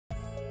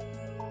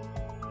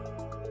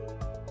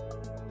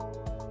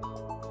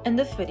In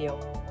this video,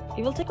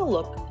 we will take a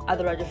look at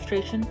the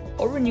registration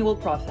or renewal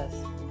process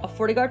of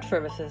FortiGuard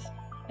services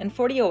in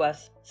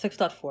FortiOS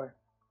 6.4.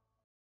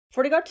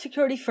 FortiGuard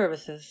security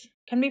services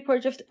can be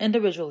purchased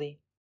individually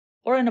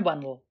or in a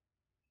bundle.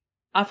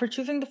 After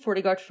choosing the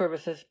FortiGuard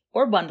services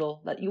or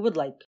bundle that you would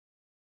like,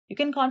 you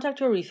can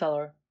contact your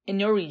reseller in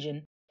your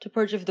region to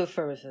purchase those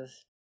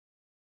services.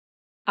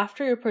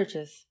 After your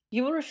purchase,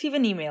 you will receive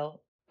an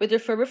email with your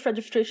service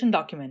registration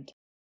document,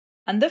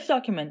 and this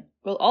document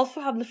will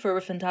also have the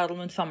service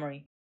entitlement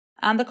summary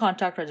and the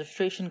contract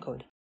registration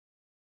code.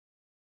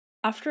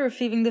 After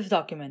receiving this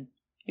document,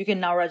 you can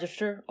now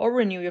register or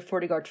renew your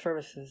FortiGuard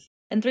services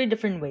in 3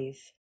 different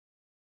ways.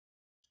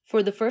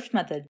 For the first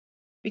method,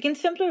 we can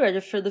simply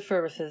register the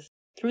services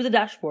through the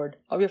dashboard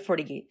of your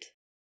FortiGate.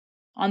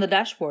 On the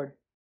dashboard,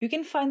 you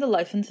can find the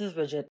Licenses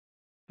widget,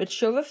 which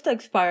shows the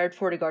expired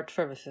FortiGuard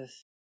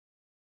services.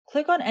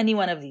 Click on any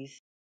one of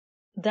these,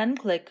 then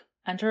click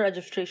Enter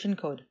Registration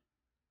Code.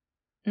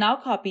 Now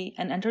copy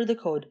and enter the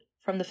code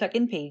from the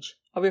second page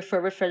of your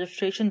service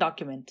registration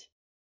document.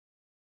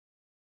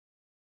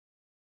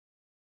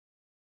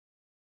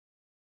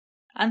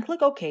 And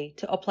click OK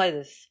to apply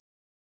this.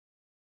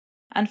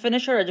 And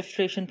finish your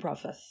registration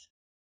process.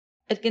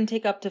 It can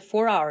take up to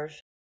 4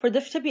 hours for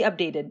this to be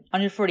updated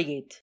on your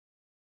FortiGate.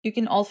 You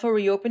can also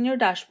reopen your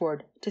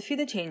dashboard to see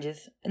the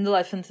changes in the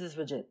Licenses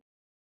widget.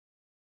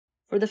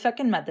 For the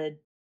second method,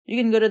 you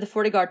can go to the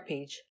FortiGuard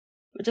page,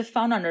 which is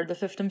found under the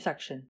System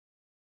section.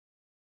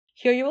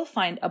 Here you will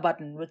find a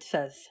button which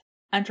says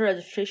Enter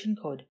Registration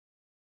Code.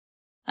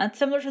 And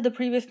similar to the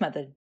previous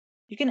method,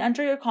 you can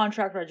enter your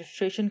contract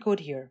registration code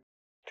here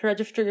to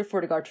register your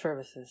FortiGuard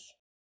services.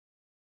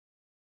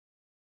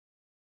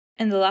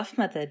 In the last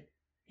method,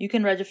 you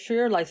can register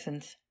your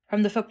license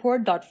from the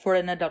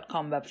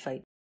support.fortinet.com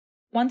website.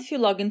 Once you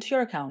log into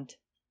your account,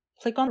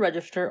 click on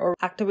Register or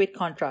Activate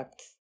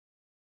Contracts.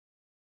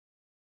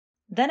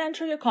 Then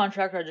enter your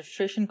contract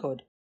registration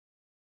code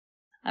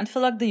and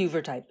select the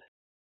user type.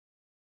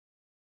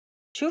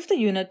 Choose the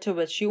unit to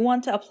which you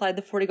want to apply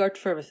the FortiGuard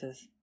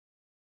services.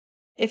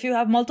 If you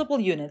have multiple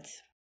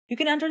units, you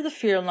can enter the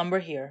serial number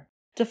here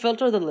to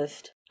filter the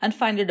list and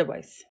find your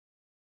device.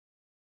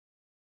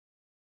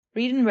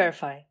 Read and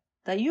verify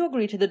that you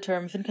agree to the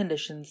terms and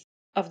conditions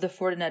of the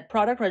Fortinet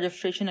Product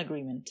Registration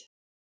Agreement.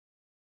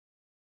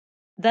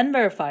 Then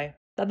verify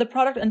that the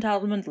product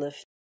entitlement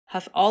list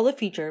has all the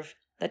features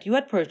that you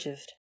had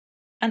purchased,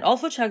 and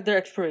also check their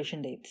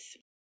expiration dates.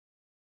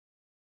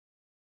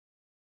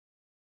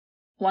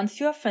 Once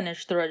you have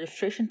finished the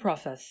registration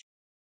process,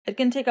 it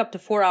can take up to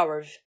 4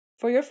 hours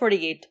for your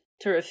FortiGate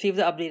to receive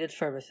the updated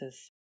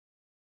services.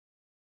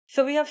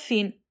 So we have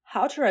seen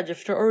how to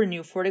register or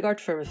renew FortiGuard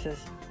services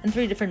in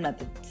 3 different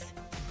methods.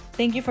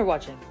 Thank you for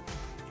watching.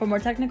 For more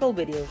technical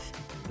videos,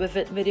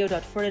 visit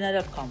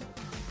video.fortinet.com.